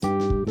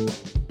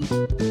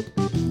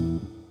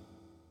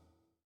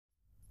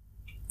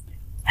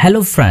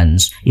Hello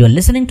friends, you are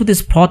listening to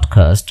this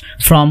podcast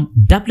from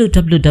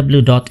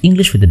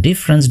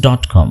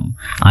www.englishwithadifference.com.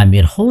 I'm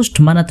your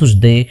host Manatus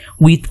Day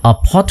with a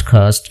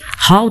podcast,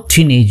 How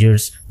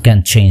Teenagers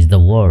Can Change the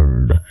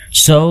World.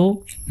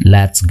 So,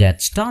 let's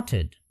get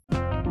started.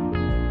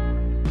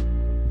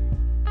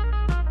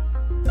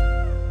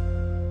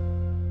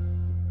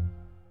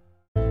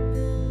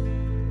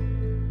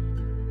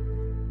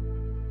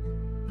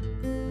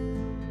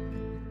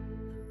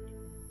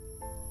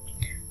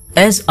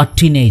 As a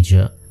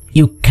teenager,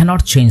 you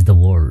cannot change the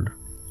world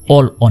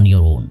all on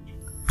your own.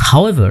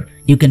 However,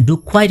 you can do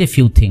quite a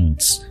few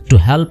things to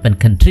help and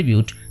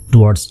contribute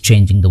towards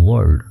changing the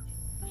world.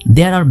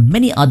 There are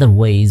many other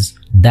ways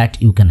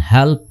that you can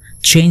help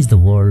change the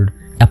world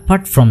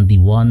apart from the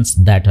ones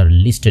that are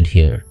listed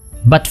here.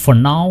 But for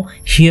now,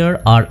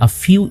 here are a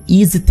few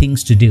easy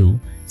things to do,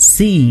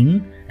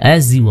 seeing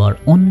as you are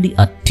only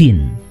a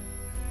teen.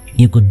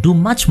 You could do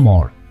much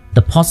more.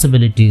 The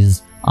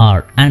possibilities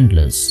are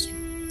endless.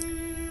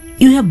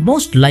 You have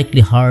most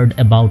likely heard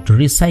about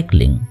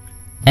recycling,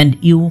 and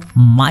you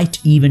might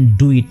even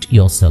do it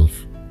yourself.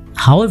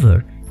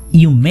 However,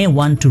 you may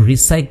want to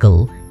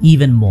recycle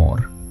even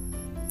more.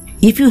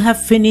 If you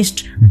have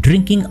finished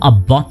drinking a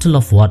bottle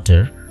of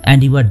water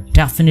and you are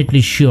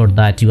definitely sure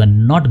that you are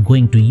not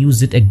going to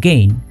use it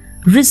again,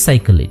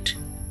 recycle it.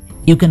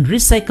 You can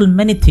recycle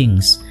many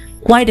things.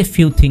 Quite a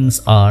few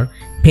things are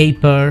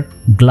paper,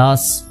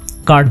 glass,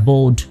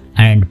 cardboard,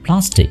 and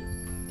plastic.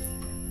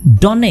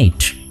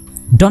 Donate.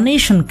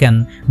 Donation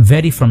can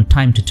vary from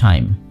time to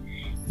time.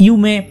 You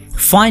may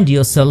find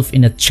yourself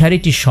in a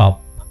charity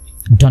shop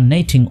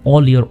donating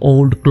all your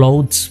old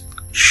clothes,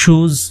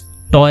 shoes,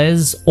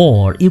 toys,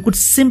 or you could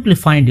simply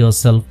find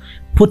yourself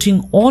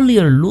putting all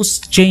your loose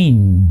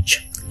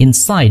change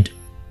inside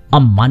a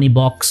money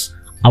box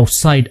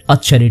outside a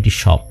charity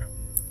shop.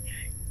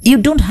 You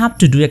don't have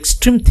to do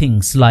extreme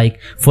things like,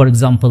 for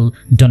example,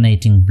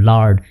 donating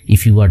blood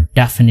if you are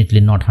definitely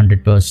not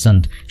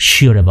 100%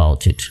 sure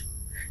about it.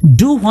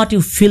 Do what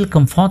you feel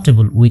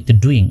comfortable with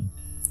doing.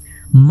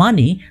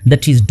 Money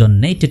that is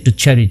donated to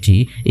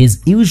charity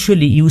is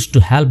usually used to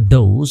help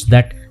those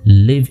that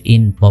live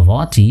in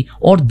poverty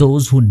or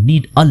those who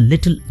need a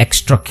little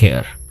extra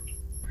care.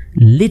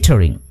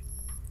 Littering.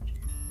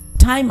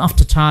 Time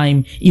after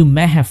time, you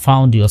may have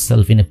found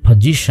yourself in a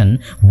position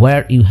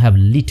where you have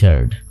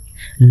littered.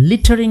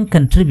 Littering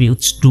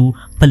contributes to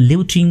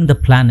polluting the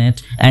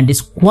planet and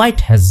is quite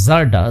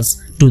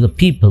hazardous to the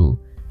people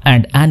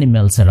and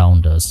animals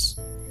around us.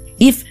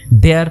 If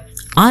there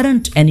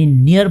aren't any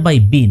nearby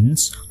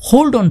bins,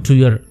 hold on to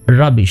your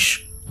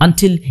rubbish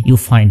until you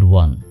find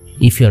one.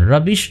 If your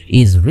rubbish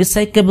is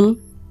recyclable,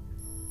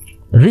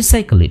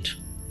 recycle it.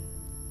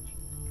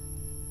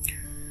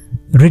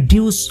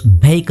 Reduce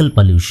vehicle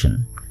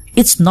pollution.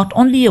 It's not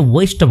only a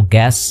waste of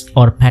gas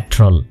or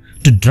petrol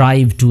to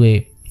drive to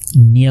a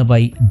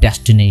nearby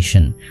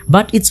destination,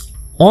 but it's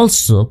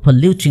also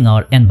polluting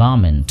our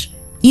environment.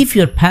 If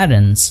your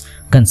parents,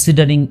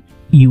 considering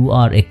you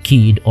are a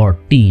kid or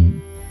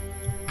teen,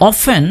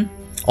 often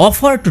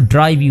offer to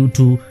drive you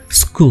to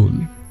school,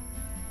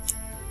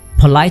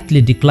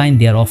 politely decline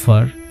their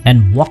offer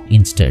and walk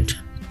instead.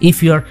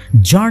 If your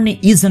journey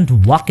isn't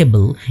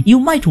walkable, you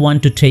might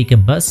want to take a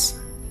bus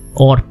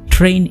or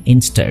train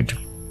instead.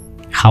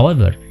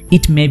 However,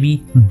 it may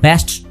be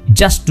best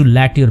just to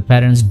let your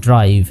parents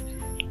drive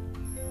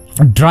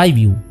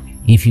you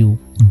if you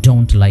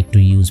don't like to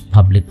use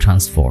public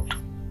transport.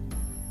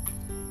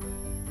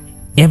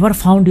 Ever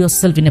found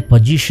yourself in a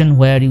position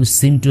where you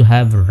seem to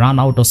have run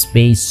out of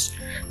space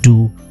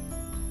to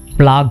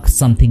plug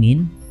something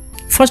in?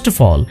 First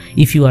of all,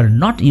 if you are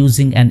not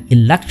using an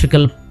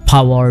electrical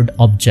powered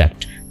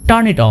object,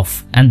 turn it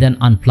off and then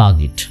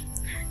unplug it.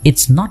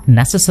 It's not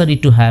necessary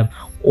to have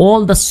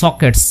all the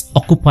sockets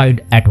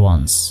occupied at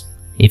once.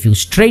 If you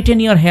straighten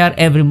your hair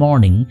every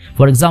morning,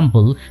 for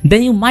example,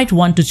 then you might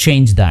want to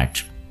change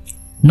that.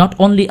 Not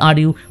only are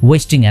you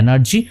wasting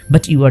energy,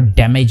 but you are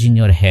damaging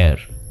your hair.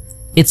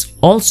 It's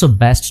also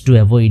best to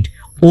avoid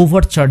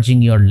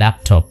overcharging your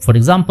laptop. For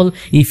example,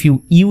 if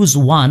you use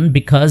one,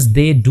 because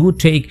they do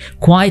take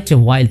quite a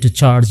while to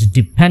charge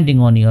depending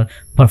on your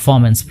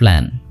performance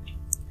plan.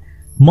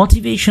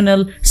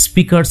 Motivational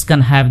speakers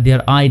can have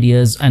their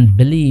ideas and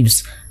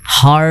beliefs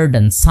heard,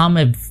 and some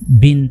have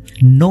been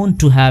known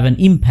to have an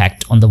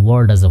impact on the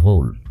world as a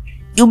whole.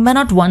 You may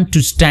not want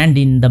to stand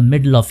in the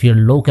middle of your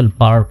local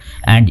park,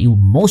 and you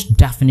most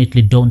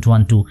definitely don't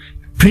want to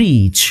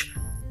preach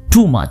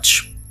too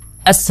much.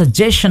 A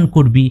suggestion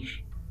could be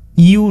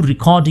you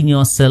recording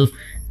yourself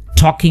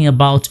talking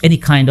about any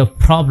kind of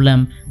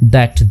problem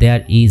that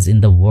there is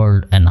in the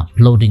world and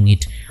uploading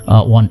it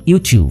on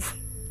YouTube.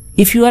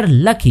 If you are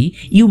lucky,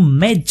 you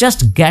may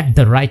just get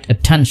the right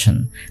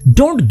attention.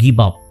 Don't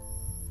give up.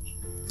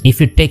 If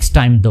it takes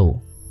time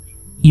though,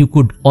 you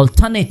could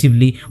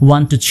alternatively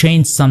want to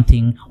change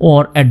something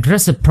or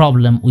address a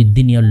problem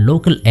within your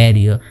local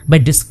area by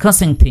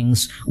discussing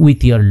things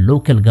with your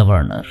local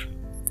governor.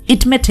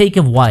 It may take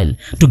a while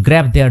to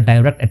grab their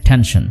direct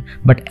attention,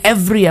 but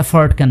every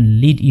effort can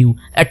lead you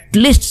at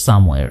least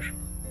somewhere.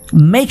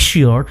 Make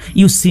sure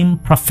you seem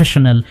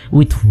professional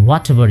with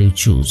whatever you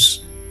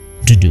choose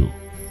to do.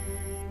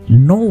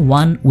 No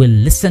one will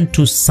listen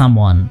to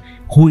someone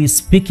who is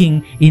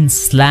speaking in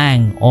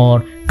slang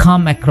or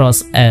come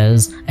across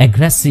as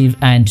aggressive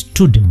and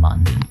too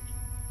demanding.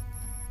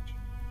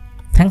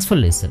 Thanks for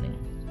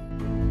listening.